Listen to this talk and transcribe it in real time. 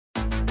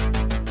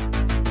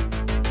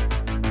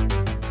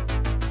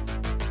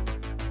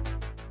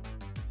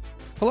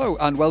Hello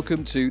and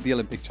welcome to the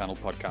Olympic Channel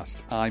podcast.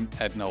 I'm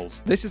Ed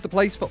Knowles. This is the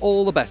place for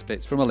all the best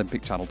bits from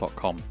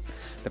olympicchannel.com.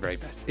 The very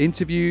best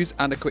interviews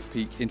and a quick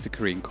peek into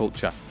Korean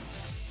culture.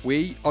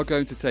 We are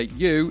going to take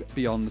you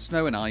beyond the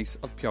snow and ice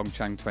of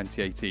Pyeongchang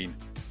 2018.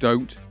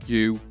 Don't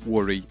you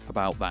worry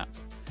about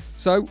that.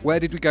 So, where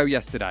did we go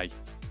yesterday?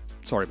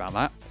 Sorry about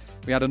that.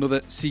 We had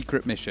another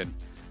secret mission.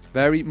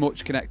 Very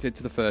much connected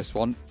to the first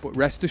one, but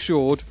rest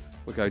assured,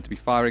 we're going to be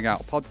firing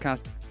out a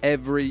podcast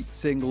every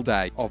single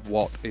day of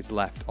what is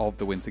left of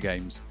the Winter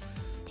Games.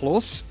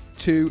 Plus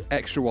 2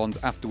 extra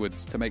ones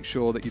afterwards to make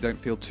sure that you don't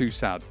feel too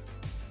sad.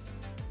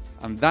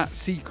 And that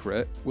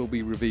secret will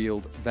be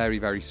revealed very,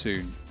 very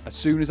soon. As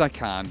soon as I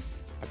can,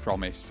 I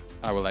promise,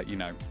 I will let you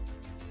know.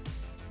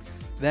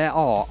 There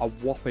are a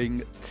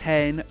whopping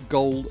 10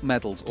 gold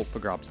medals up for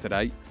grabs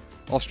today.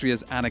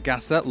 Austria's Anna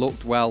Gasser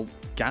looked, well,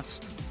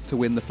 gassed to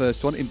win the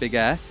first one in big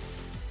air.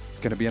 It's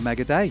going to be a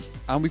mega day.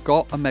 And we've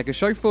got a mega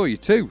show for you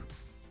too.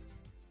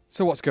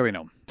 So what's going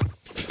on?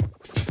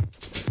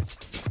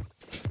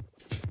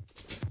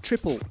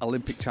 Triple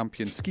Olympic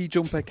champion ski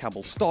jumper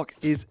Kamil Stoch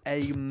is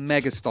a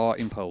megastar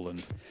in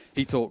Poland.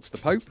 He talks the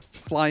Pope,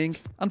 flying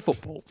and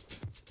football.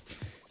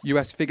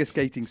 US figure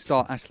skating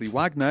star Ashley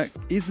Wagner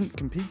isn't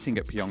competing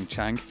at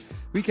Pyeongchang.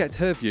 We get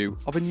her view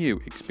of a new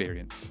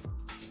experience.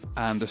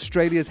 And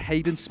Australia's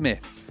Hayden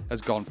Smith has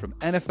gone from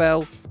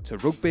NFL to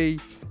rugby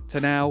to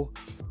now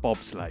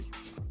bobsleigh.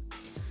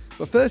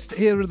 But first,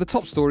 here are the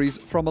top stories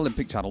from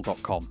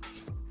olympicchannel.com.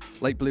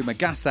 Late bloomer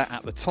Gasser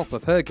at the top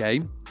of her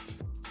game.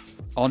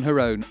 On her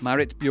own,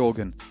 Marit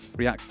Bjorgen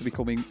reacts to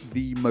becoming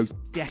the most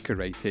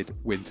decorated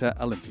Winter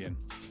Olympian.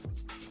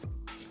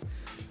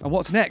 And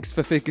what's next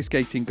for figure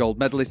skating gold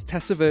medalists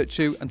Tessa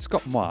Virtue and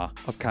Scott Moir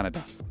of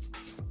Canada?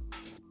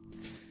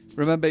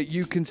 Remember,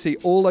 you can see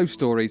all those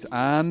stories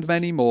and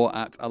many more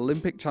at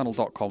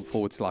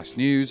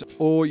olympicchannel.com/news,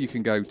 or you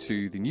can go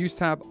to the news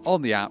tab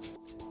on the app,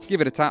 give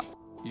it a tap,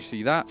 you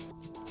see that,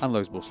 and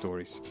loads more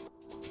stories.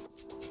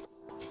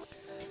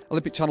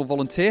 Olympic Channel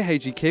volunteer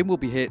Haeji Kim will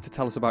be here to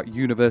tell us about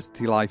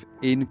university life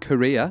in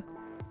Korea.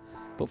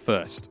 But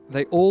first,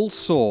 they all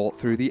soar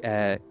through the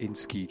air in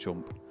ski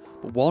jump.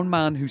 But one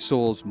man who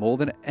soars more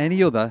than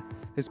any other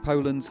is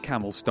Poland's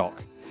Kamil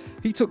Stoch.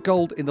 He took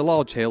gold in the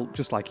large hill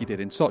just like he did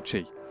in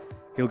Sochi.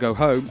 He'll go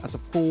home as a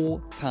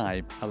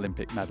 4-time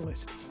Olympic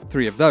medalist.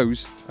 3 of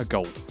those are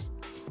gold.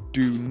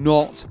 Do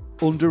not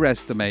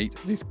underestimate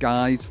this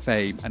guy's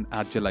fame and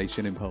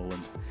adulation in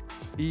Poland.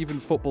 Even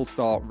football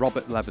star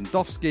Robert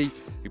Lewandowski,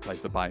 who plays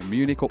for Bayern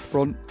Munich up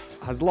front,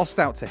 has lost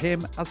out to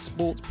him as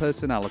sports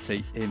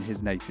personality in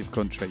his native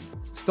country.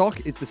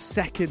 Stoch is the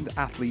second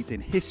athlete in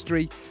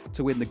history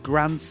to win the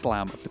Grand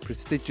Slam of the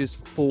prestigious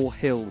Four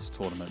Hills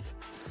tournament.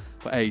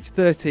 At age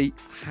 30,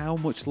 how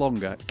much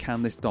longer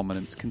can this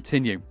dominance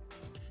continue?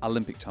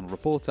 Olympic Channel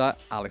reporter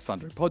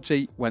Alessandro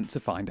Poggi went to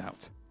find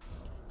out.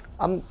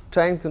 I'm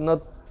trying to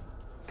not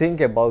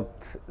think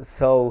about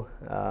so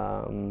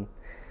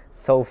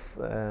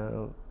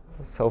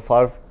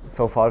far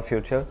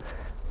future.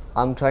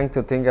 I'm trying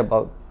to think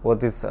about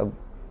what is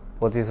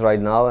right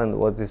now and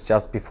what is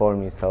just before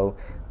me. So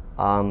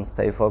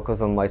stay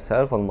focused on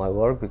myself, on my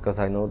work, because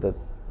I know that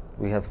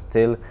we have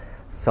still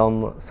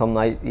some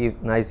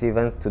nice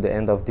events to the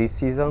end of this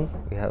season.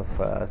 We have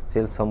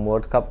still some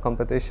World Cup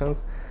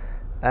competitions,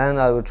 and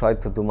I will try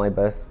to do my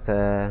best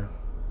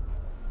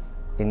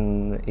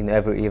in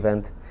every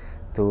event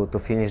to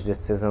finish this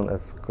season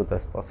as good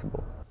as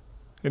possible.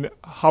 And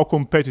how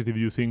competitive do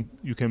you think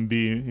you can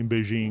be in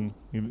Beijing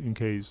in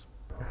case?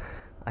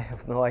 I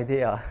have no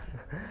idea.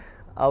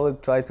 I will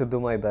try to do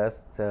my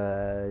best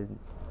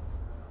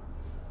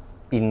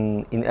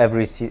in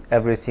every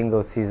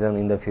single season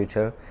in the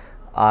future.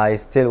 I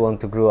still want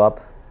to grow up.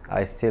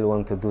 I still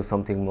want to do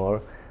something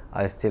more.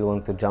 I still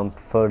want to jump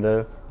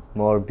further,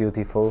 more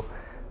beautiful,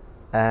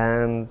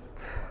 and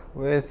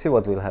we'll see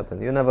what will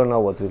happen. You never know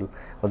what will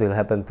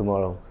happen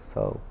tomorrow.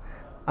 So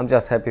I'm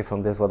just happy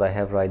from this what I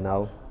have right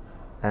now.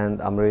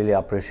 And I'm really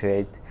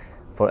appreciate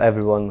for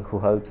everyone who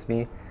helps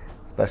me,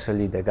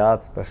 especially the God,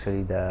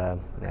 especially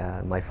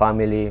my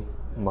family,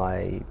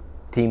 my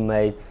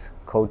teammates,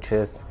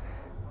 coaches,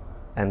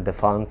 and the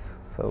fans.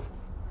 So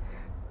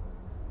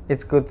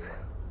it's good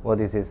what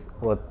it is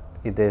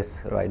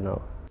right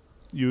now.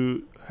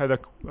 You had a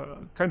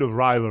kind of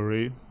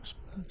rivalry,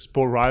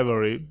 sport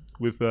rivalry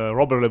with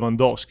Robert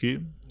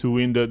Lewandowski to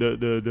win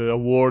the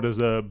award as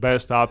the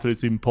best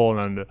athlete in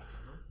Poland.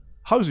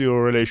 How's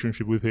your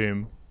relationship with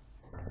him?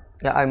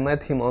 Yeah, I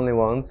met him only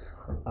once,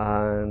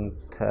 and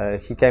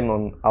he came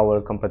on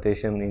our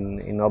competition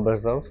in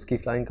Oberstdorf, ski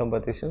flying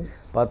competition.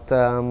 But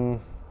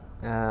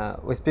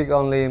we speak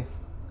only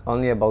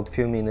about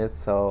few minutes,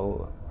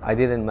 so I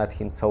didn't met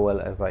him so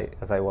well as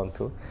I want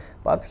to.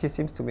 But he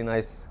seems to be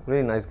nice,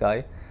 really nice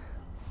guy.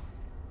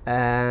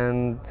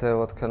 And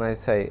what can I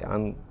say?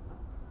 I'm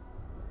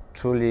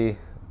truly,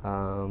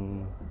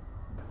 I'm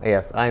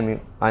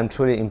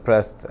truly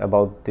impressed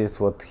about this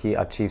what he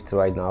achieved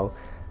right now.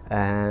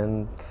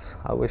 And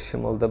I wish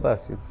him all the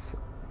best. It's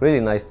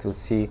really nice to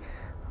see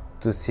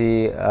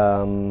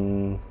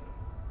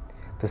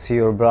to see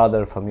your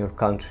brother from your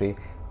country,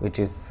 which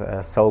is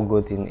so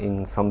good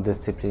in some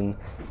discipline,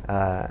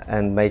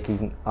 and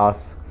making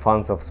us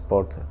fans of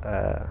sport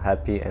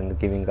happy and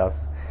giving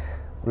us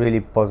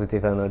really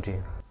positive energy.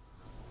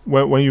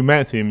 When you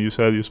met him, you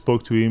said you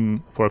spoke to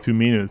him for a few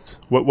minutes.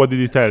 What did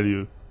he tell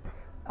you?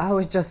 I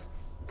was just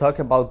talk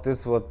about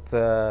this what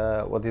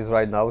is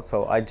right now.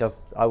 So I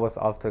was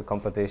after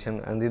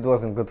competition, and it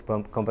wasn't good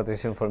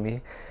competition for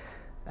me,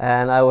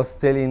 and I was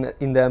still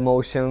in the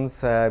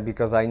emotions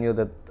because I knew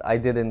that I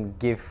didn't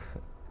give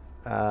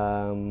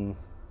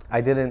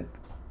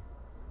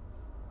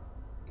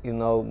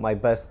my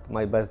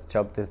best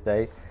job this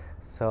day.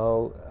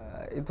 So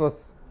it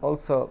was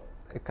also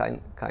a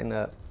kind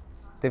of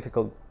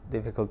difficult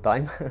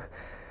time.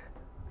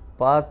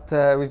 But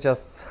we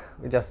just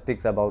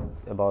speak about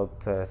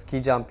ski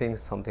jumping,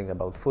 something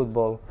about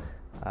football,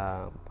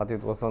 but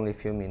it was only a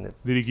few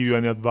minutes. Did he give you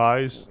any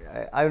advice?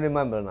 I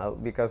remember now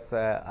because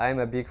I'm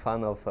a big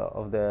fan of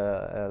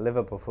the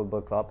Liverpool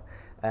Football Club,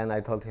 and I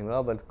told him,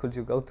 Robert, could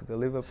you go to the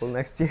Liverpool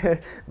next year?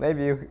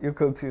 Maybe you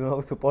could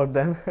support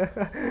them.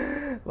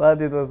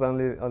 But it was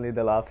only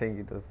the laughing.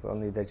 It was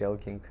only the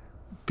joking.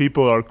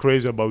 People are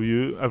crazy about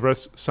you. I've read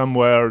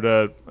somewhere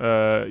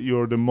that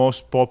you're the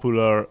most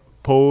popular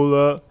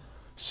Pole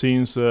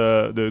since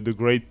the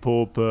great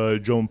Pope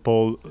John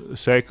Paul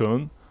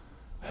II.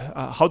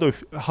 How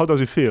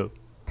does it feel?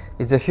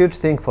 It's a huge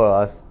thing for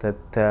us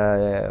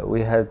that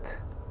we had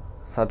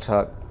such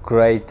a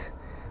great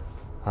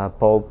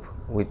Pope,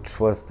 which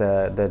was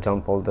the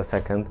John Paul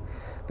II,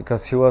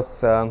 because he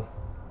was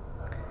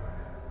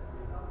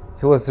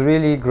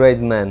really great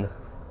man.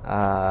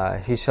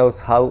 He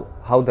shows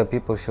how the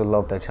people should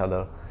love each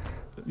other.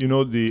 You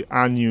know, the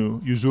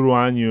Yuzuru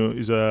Hanyu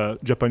is a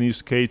Japanese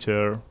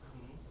skater.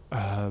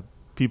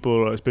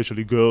 People,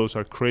 especially girls,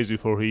 are crazy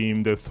for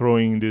him. They're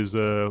throwing these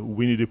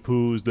Winnie the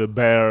Poohs, the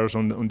bears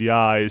on the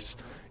ice.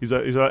 He's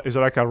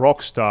like a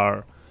rock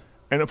star.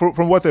 And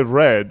from what I've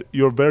read,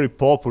 you're very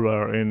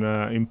popular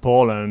in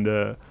Poland.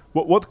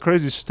 What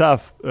crazy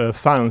stuff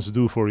fans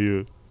do for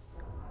you?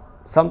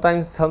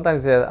 Sometimes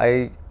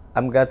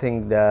I'm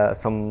getting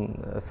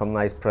some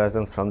nice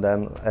presents from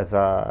them as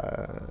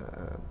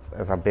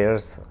a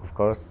bears, of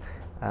course,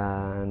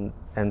 and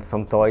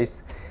some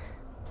toys.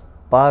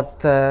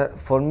 But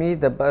for me,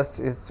 the best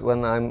is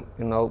when I'm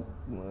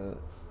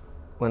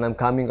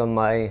coming on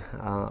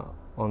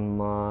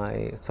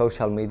my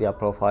social media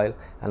profile,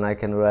 and I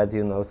can read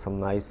some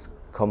nice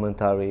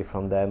commentary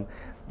from them,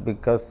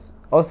 because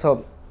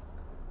also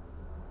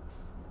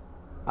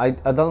I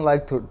don't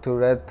like to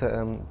read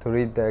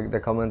the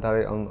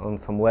commentary on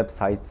some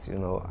websites,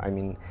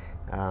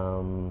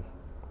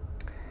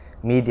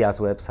 media's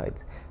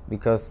websites,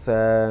 because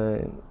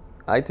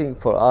I think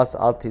for us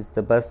artists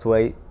the best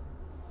way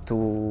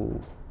to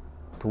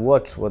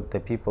watch what the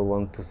people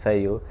want to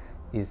say you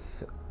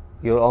is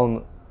your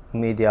own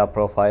media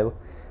profile,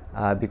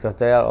 because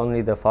they are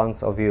only the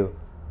fans of you,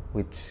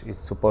 which is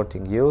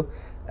supporting you,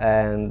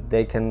 and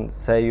they can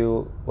say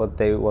you what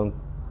they want,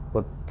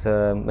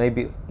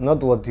 maybe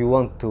not what you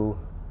want to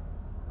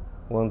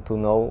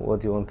know,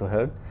 what you want to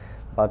hear,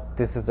 but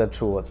this is the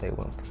true what they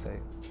want to say.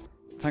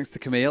 Thanks to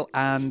Camille,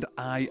 and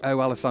I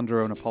owe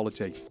Alessandro an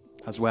apology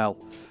as well.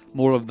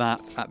 More of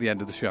that at the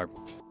end of the show.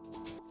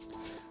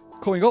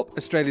 Coming up,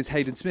 Australia's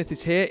Hayden Smith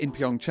is here in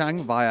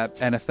Pyeongchang via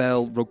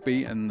NFL,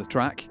 rugby and the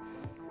track.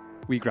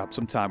 We grabbed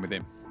some time with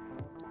him.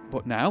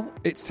 But now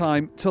it's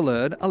time to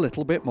learn a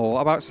little bit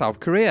more about South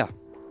Korea.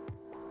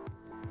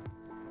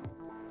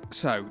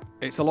 So,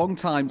 it's a long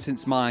time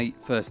since my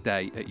first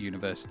day at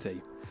university.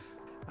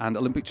 And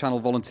Olympic Channel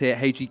volunteer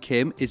Haeji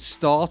Kim is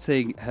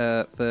starting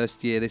her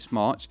first year this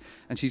March,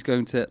 and she's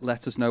going to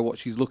let us know what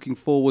she's looking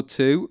forward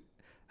to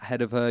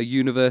ahead of her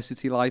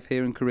university life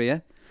here in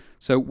Korea.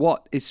 So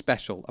what is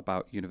special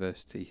about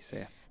university,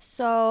 Sia?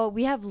 So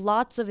we have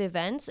lots of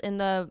events in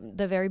the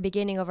very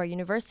beginning of our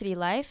university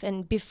life,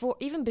 and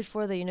even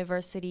before the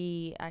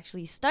university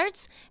actually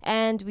starts.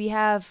 And we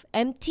have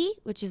MT,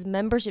 which is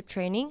membership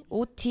training,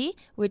 OT,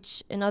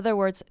 which in other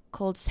words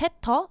called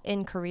세터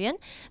in Korean.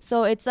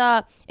 So it's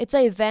a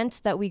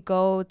event that we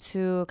go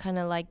to kind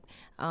of like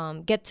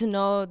get to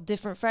know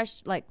different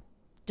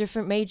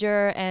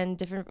major and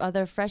different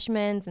other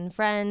freshmen and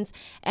friends.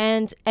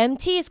 And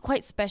MT is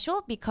quite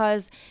special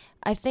because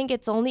I think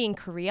it's only in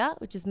Korea,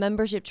 which is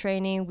membership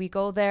training. We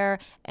go there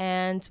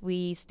and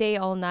we stay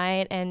all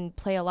night and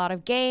play a lot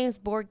of games,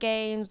 board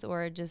games,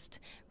 or just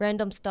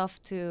random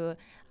stuff to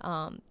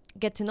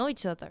get to know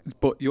each other.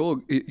 But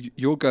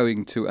you're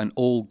going to an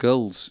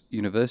all-girls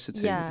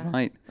university,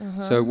 right?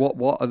 Uh-huh. So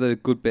what are the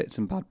good bits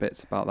and bad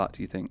bits about that,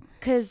 do you think?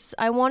 Because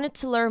I wanted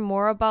to learn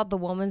more about the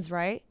woman's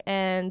right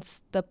and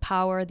the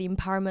power, the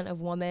empowerment of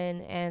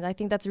women, and I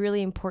think that's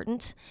really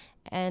important.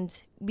 And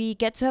we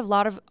get to have a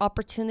lot of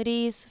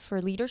opportunities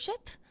for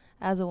leadership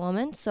as a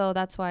woman, so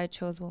that's why I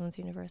chose Women's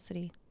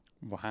University.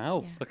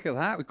 Wow, Look at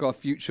that. We've got a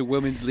future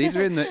women's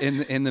leader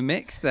in the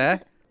mix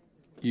there.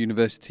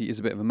 University is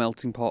a bit of a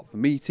melting pot for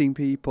meeting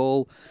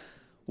people.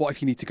 What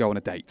if you need to go on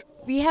a date?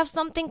 we have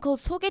something called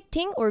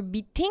소개팅 or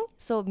meeting,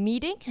 so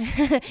meeting.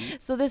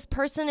 So this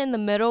person in the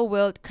middle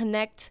will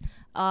connect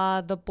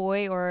the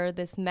boy or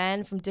this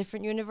man from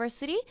different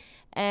university,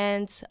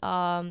 and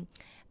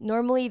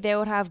normally they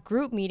would have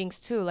group meetings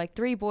too, like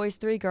 3 boys,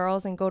 3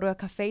 girls, and go to a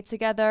cafe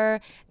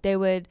together. They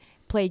would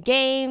play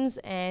games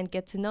and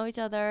get to know each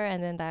other,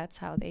 and then that's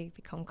how they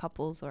become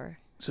couples. Or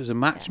So it's a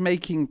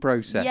matchmaking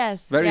process.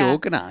 Yes, Very yeah.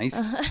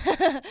 organized.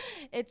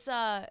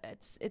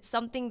 it's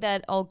something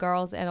that all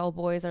girls and all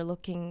boys are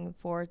looking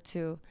forward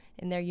to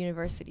in their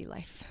university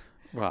life.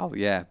 Well,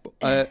 yeah.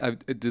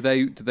 But, do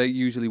they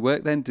usually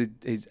work then?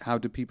 How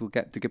do people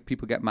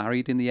get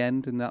married in the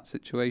end in that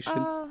situation?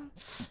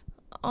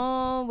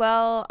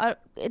 Well,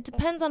 it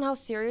depends on how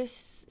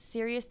serious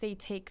they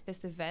take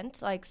this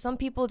event. Like some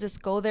people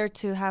just go there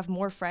to have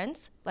more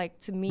friends, like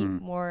to meet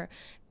more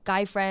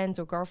guy friends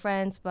or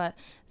girlfriends, but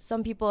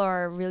some people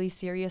are really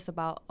serious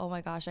about, oh my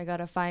gosh, I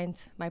gotta find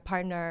my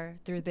partner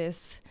through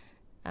this.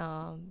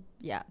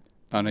 Yeah.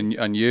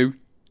 And you?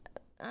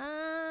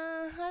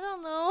 I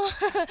don't know.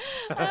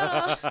 I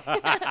don't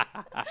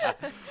know.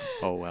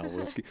 Oh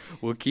well,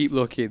 we'll keep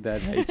looking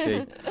then,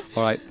 HE.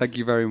 All right, thank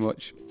you very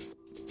much.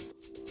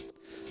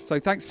 So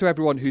thanks to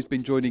everyone who's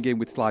been joining in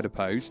with Slider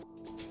Pose.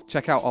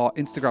 Check out our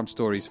Instagram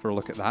stories for a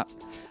look at that.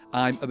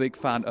 I'm a big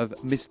fan of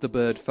Mr.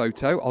 Bird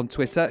Photo on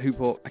Twitter, who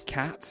brought a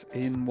cat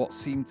in what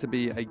seemed to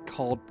be a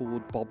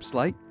cardboard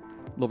bobsleigh.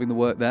 Loving the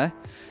work there.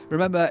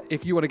 Remember,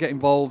 if you want to get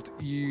involved,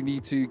 you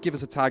need to give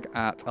us a tag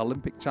at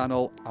Olympic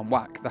Channel and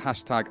whack the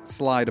hashtag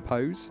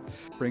 #SliderPose.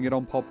 Bring it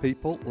on, pod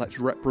people. Let's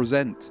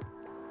represent.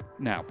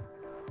 Now,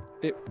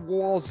 it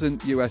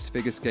wasn't US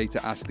figure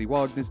skater Ashley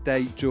Wagner's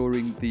day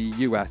during the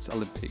US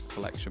Olympic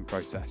selection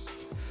process,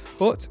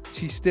 but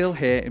she's still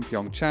here in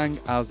Pyeongchang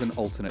as an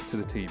alternate to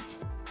the team.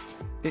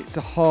 It's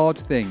a hard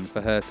thing for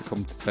her to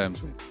come to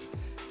terms with.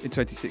 In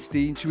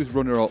 2016, she was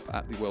runner-up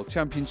at the World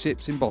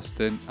Championships in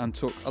Boston and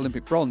took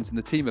Olympic bronze in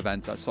the team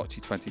event at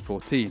Sochi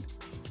 2014.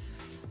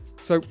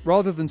 So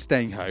rather than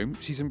staying home,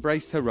 she's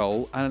embraced her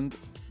role and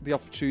the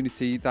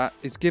opportunity that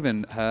is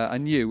given her a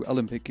new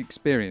Olympic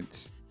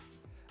experience.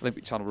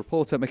 Olympic Channel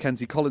reporter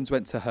Mackenzie Collins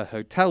went to her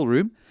hotel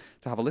room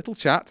to have a little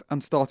chat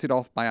and started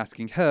off by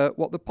asking her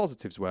what the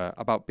positives were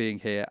about being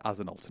here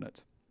as an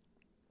alternate.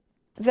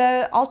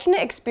 The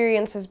alternate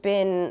experience has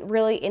been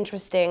really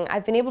interesting.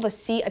 I've been able to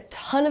see a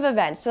ton of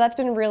events, so that's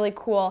been really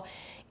cool.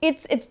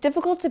 It's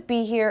difficult to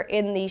be here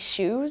in these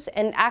shoes,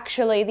 and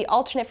actually the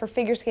alternate for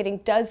figure skating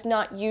does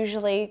not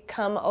usually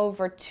come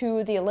over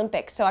to the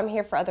Olympics, so I'm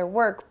here for other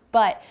work,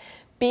 but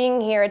being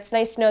here, it's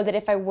nice to know that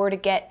if I were to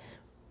get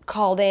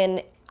called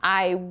in,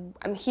 I'm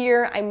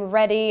here, I'm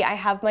ready, I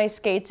have my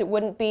skates. It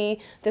wouldn't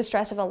be the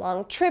stress of a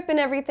long trip and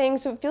everything,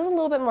 so it feels a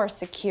little bit more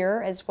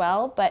secure as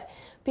well, but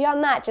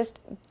beyond that, just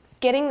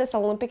getting this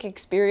Olympic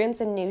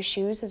experience in new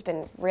shoes has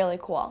been really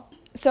cool.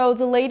 So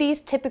the ladies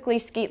typically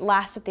skate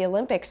last at the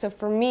Olympics. So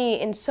for me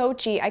in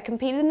Sochi, I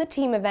competed in the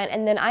team event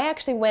and then I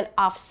actually went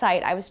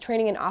off-site. I was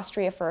training in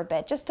Austria for a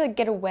bit just to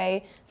get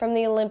away from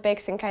the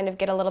Olympics and kind of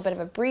get a little bit of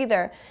a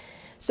breather.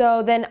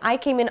 So then I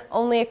came in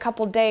only a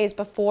couple days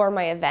before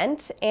my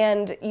event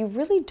and you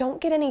really don't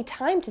get any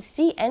time to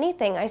see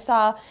anything. I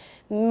saw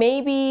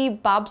maybe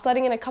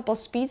bobsledding and a couple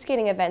speed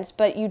skating events,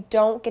 but you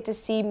don't get to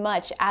see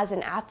much as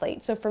an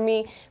athlete. So for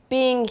me,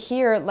 being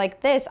here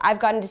like this, I've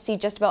gotten to see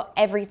just about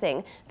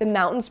everything. The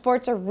mountain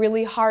sports are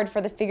really hard for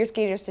the figure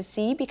skaters to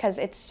see because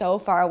it's so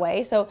far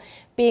away. So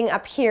being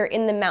up here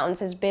in the mountains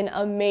has been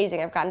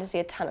amazing. I've gotten to see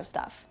a ton of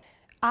stuff.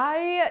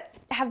 I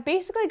have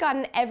basically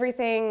gotten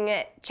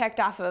everything checked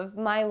off of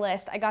my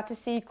list. I got to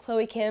see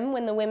Chloe Kim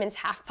win the women's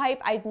halfpipe.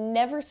 I'd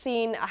never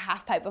seen a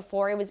halfpipe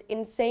before. It was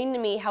insane to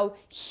me how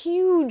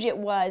huge it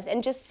was.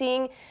 And just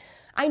seeing,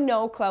 I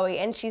know Chloe,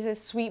 and she's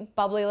this sweet,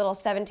 bubbly little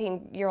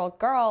 17-year-old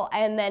girl,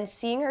 and then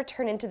seeing her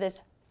turn into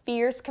this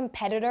fierce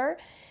competitor,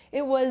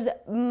 it was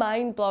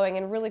mind-blowing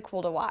and really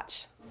cool to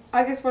watch.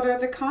 I guess what are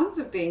the cons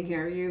of being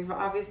here? You've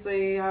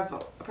obviously I've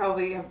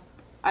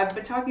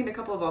been talking to a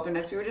couple of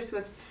alternates. We were just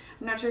with,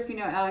 I'm not sure if you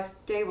know Alex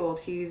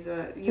Daybold. He's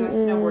a U.S.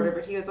 snowboarder,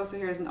 but he was also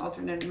here as an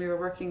alternate, and we were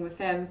working with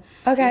him.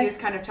 Okay. And he was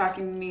kind of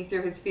talking me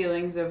through his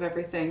feelings of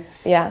everything.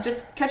 Yeah.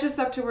 Just catch us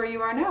up to where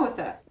you are now with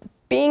that.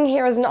 Being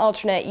here as an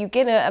alternate, you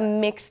get a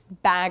mixed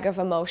bag of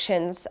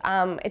emotions.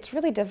 It's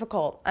really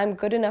difficult. I'm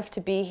good enough to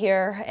be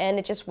here, and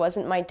it just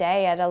wasn't my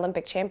day at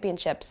Olympic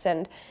Championships,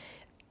 and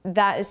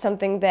that is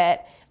something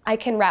that I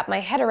can wrap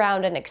my head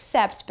around and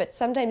accept, but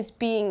sometimes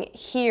being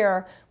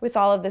here with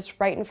all of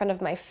this right in front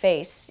of my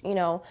face, you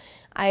know,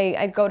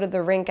 I go to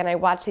the rink and I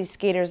watch these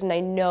skaters and I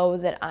know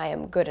that I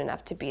am good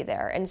enough to be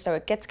there. And so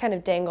it gets kind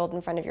of dangled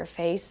in front of your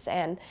face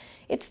and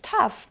it's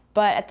tough,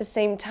 but at the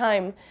same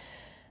time,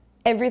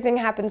 everything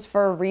happens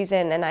for a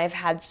reason, and I've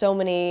had so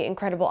many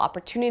incredible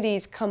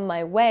opportunities come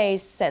my way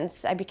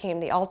since I became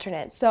the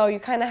alternate. So you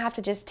kind of have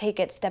to just take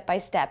it step by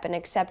step and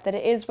accept that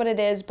it is what it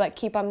is, but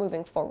keep on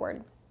moving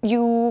forward.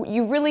 You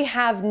really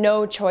have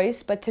no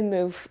choice but to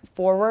move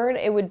forward.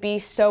 It would be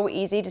so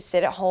easy to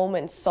sit at home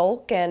and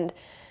sulk, and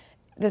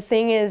the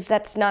thing is,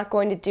 that's not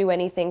going to do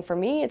anything for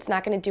me. It's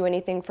not going to do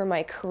anything for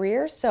my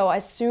career. So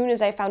as soon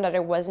as I found out I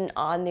wasn't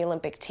on the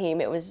Olympic team,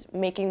 it was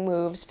making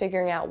moves,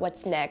 figuring out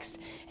what's next,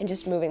 and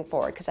just moving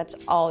forward, because that's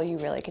all you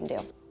really can do.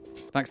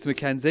 Thanks to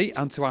Mackenzie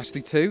and to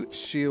Ashley too.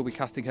 She'll be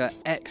casting her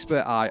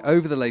expert eye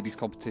over the ladies'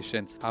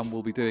 competition and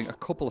we'll be doing a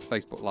couple of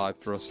Facebook Live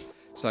for us,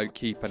 so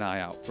keep an eye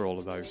out for all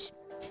of those.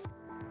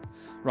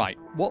 Right,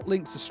 what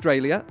links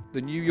Australia,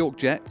 the New York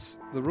Jets,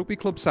 the Rugby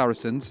Club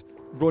Saracens,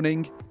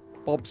 running,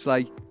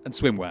 bobsleigh and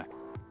swimwear?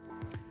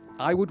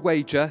 I would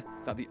wager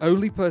that the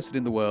only person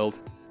in the world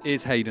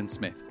is Hayden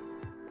Smith.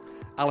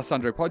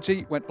 Alessandro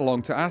Poggi went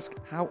along to ask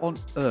how on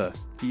earth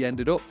he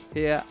ended up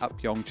here at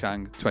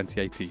Pyeongchang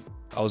 2018.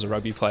 I was a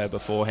rugby player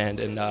beforehand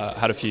and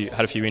had a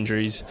few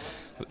injuries.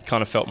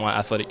 Kind of felt my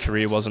athletic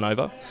career wasn't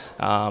over.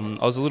 I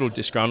was a little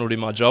disgruntled in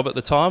my job at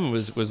the time.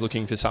 Was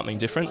looking for something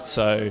different.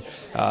 So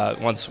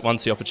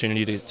once the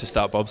opportunity to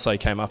start bobsleigh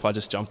came up, I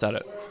just jumped at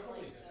it.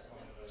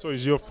 So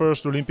it's your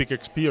first Olympic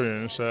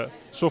experience.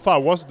 So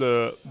far, what's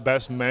the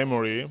best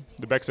memory,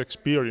 the best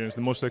experience, the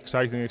most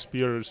exciting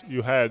experience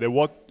you had, and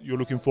what you're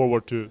looking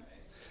forward to?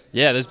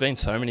 Yeah, there's been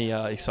so many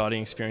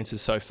exciting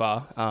experiences so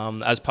far.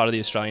 As part of the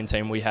Australian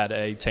team, we had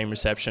a team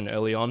reception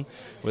early on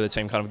where the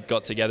team kind of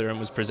got together and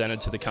was presented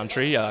to the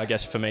country. I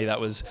guess for me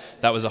that was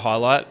a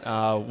highlight.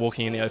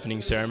 Walking in the opening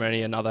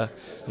ceremony, another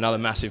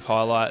massive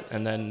highlight,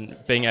 and then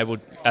being able,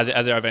 as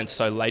our event's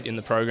so late in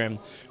the program,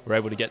 we're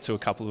able to get to a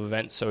couple of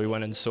events. So we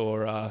went and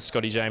saw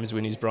Scotty James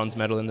win his bronze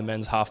medal in the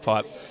men's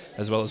halfpipe,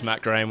 as well as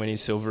Matt Graham win his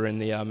silver in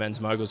the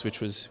men's moguls,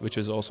 which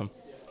was awesome.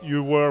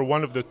 You were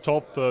one of the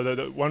top,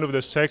 one of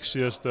the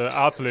sexiest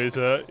athletes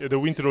at the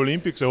Winter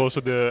Olympics and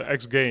also the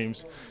X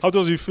Games. How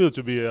does it feel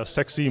to be a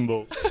sex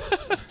symbol?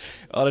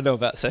 I don't know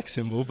about sex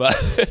symbol,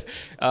 but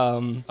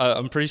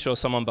I'm pretty sure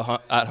someone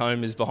at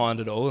home is behind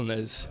it all, and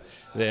it's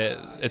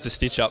a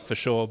stitch up for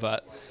sure.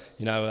 But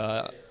you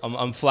know,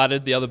 I'm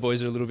flattered. The other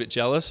boys are a little bit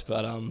jealous,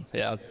 but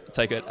yeah, I'll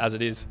take it as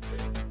it is.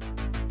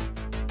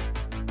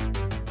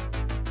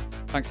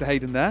 Thanks to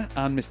Hayden there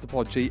and Mr.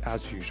 Poggi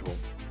as usual.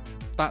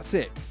 That's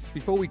it.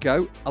 Before we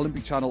go,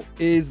 Olympic Channel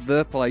is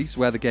the place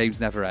where the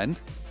games never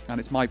end, and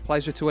it's my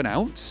pleasure to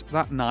announce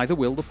that neither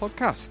will the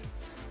podcast.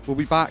 We'll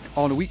be back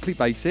on a weekly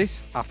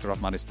basis after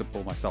I've managed to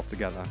pull myself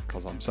together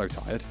because I'm so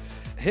tired.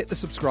 Hit the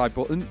subscribe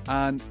button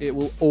and it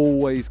will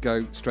always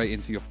go straight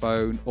into your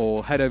phone,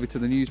 or head over to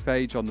the news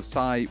page on the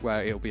site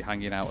where it'll be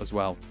hanging out as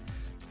well.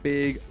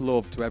 Big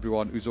love to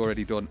everyone who's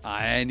already done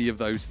any of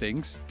those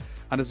things.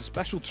 And as a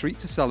special treat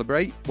to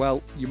celebrate,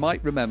 well, you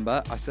might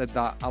remember I said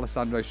that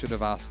Alessandro should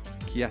have asked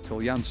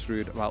Kjetil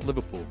Jansrud about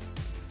Liverpool.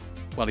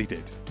 Well, he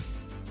did.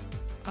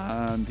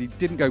 And he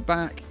didn't go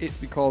back. It's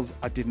because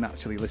I didn't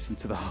actually listen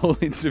to the whole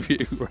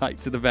interview right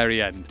to the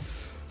very end.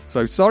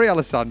 So sorry,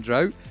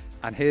 Alessandro.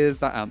 And here's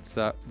that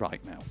answer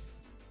right now.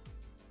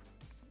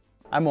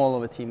 I'm all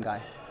of a team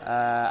guy.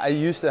 I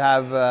used to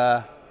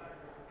have,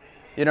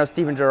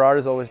 Steven Gerrard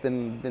has always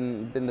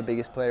been the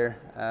biggest player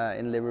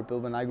in Liverpool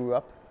when I grew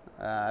up.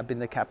 I've been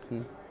the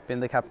captain,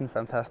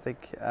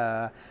 fantastic.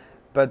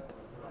 But,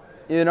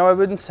 I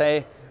wouldn't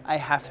say I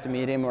have to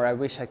meet him or I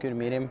wish I could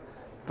meet him.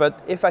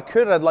 But if I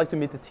could, I'd like to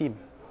meet the team,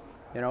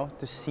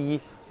 to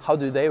see how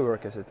do they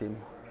work as a team.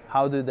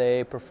 How do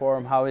they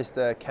perform? How is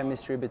the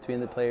chemistry between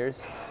the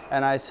players?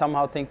 And I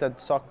somehow think that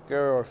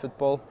soccer or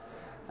football,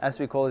 as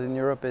we call it in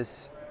Europe,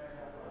 is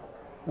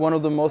one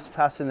of the most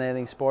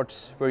fascinating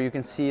sports where you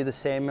can see the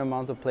same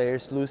amount of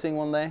players losing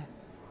one day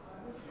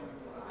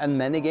and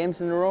many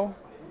games in a row.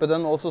 But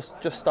then also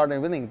just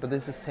starting winning, but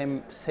it's the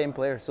same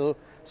player.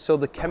 So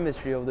the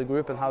chemistry of the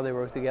group and how they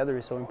work together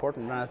is so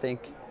important. And I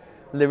think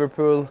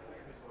Liverpool,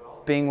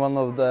 being one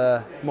of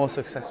the most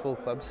successful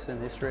clubs in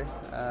history,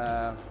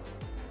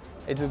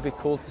 it would be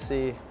cool to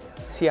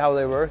see how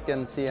they work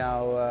and see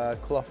how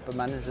Klopp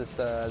manages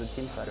the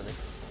team side of it.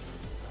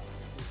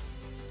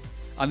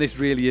 And this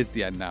really is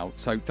the end now.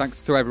 So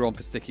thanks to everyone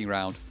for sticking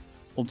around.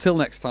 Until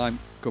next time,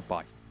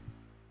 goodbye.